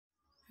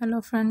Hello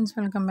friends,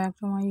 welcome back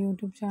to my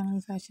YouTube channel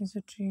Fashion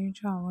Street.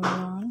 How are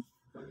you all?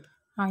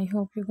 I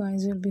hope you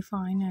guys will be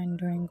fine and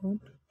doing good.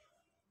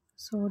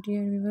 So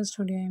dear viewers,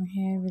 today I am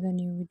here with a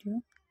new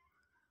video.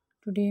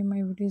 Today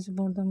my video is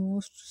about the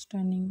most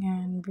stunning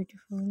and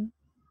beautiful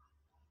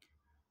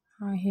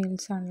high heel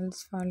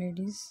sandals for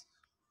ladies.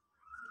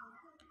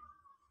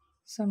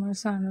 Summer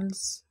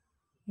sandals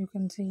you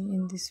can see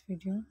in this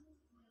video.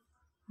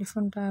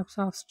 Different types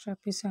of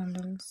strappy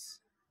sandals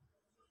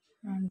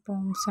and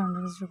pom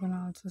sandals you can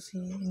also see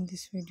in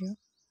this video.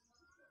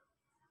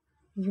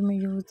 You may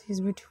use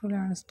these beautiful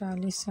and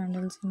stylish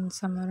sandals in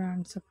summer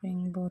and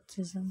spring both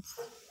seasons.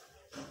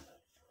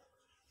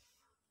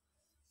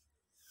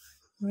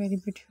 Very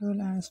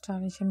beautiful and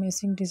stylish,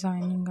 amazing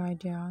designing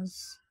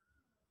ideas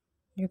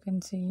you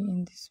can see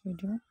in this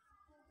video.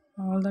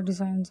 All the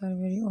designs are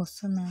very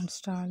awesome and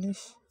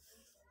stylish.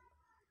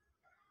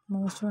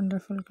 Most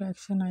wonderful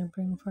collection I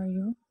bring for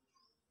you.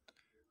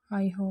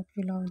 I hope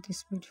you love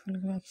this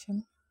beautiful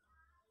collection.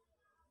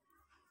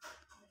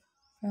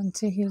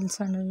 Fancy heel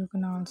sandal you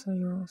can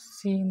also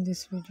see in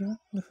this video.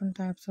 Different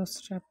types of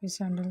strappy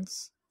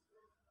sandals.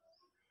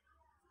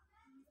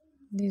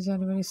 These are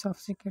very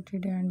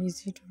sophisticated and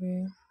easy to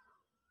wear,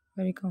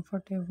 very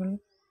comfortable.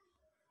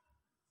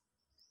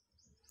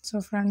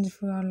 So friends,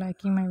 if you are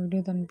liking my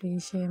video, then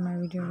please share my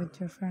video with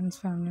your friends,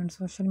 family and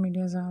social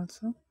medias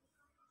also.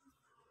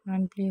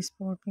 And please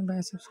support me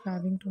by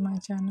subscribing to my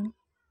channel.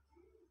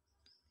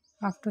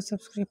 After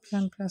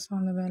subscription, press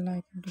on the bell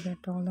icon to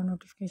get all the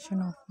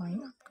notification of my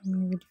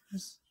upcoming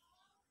videos.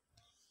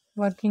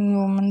 Working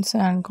women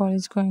and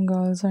college going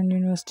girls and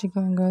university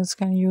going girls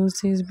can use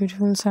these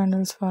beautiful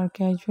sandals for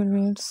casual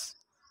wears.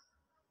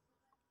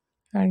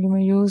 And you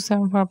may use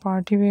them for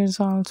party wears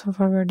also,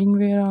 for wedding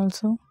wear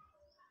also.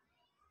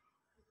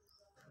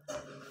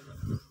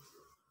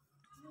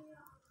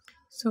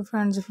 So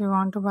friends, if you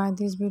want to buy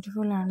these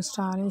beautiful and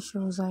stylish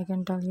shoes, I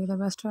can tell you the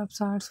best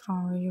websites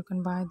from where you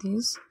can buy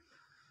these.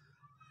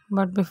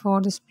 But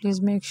before this,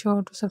 please make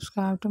sure to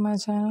subscribe to my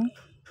channel.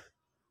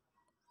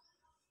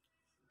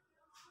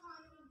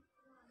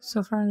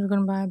 So friends, you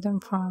can buy them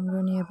from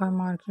your nearby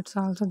markets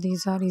also.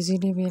 These are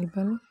easily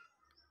available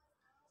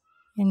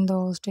in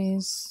those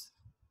days.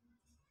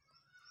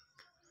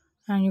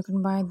 And you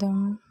can buy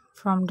them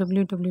from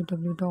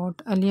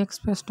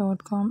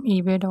www.aliexpress.com,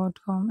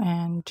 ebay.com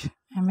and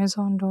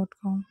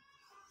amazon.com.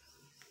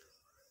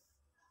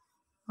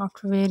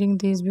 After wearing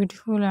these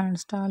beautiful and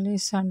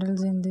stylish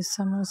sandals in this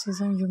summer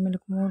season, you may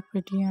look more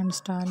pretty and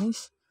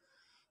stylish.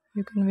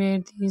 You can wear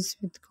these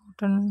with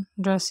cotton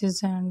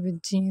dresses and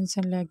with jeans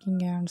and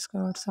leggings and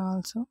skirts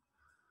also.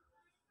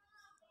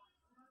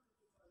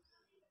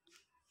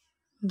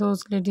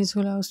 Those ladies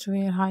who loves to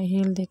wear high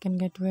heel, they can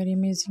get very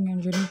amazing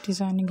and unique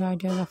designing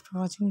ideas after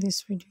watching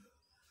this video.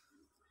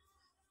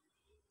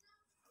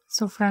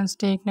 So friends,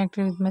 stay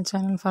connected with my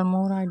channel for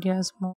more ideas, more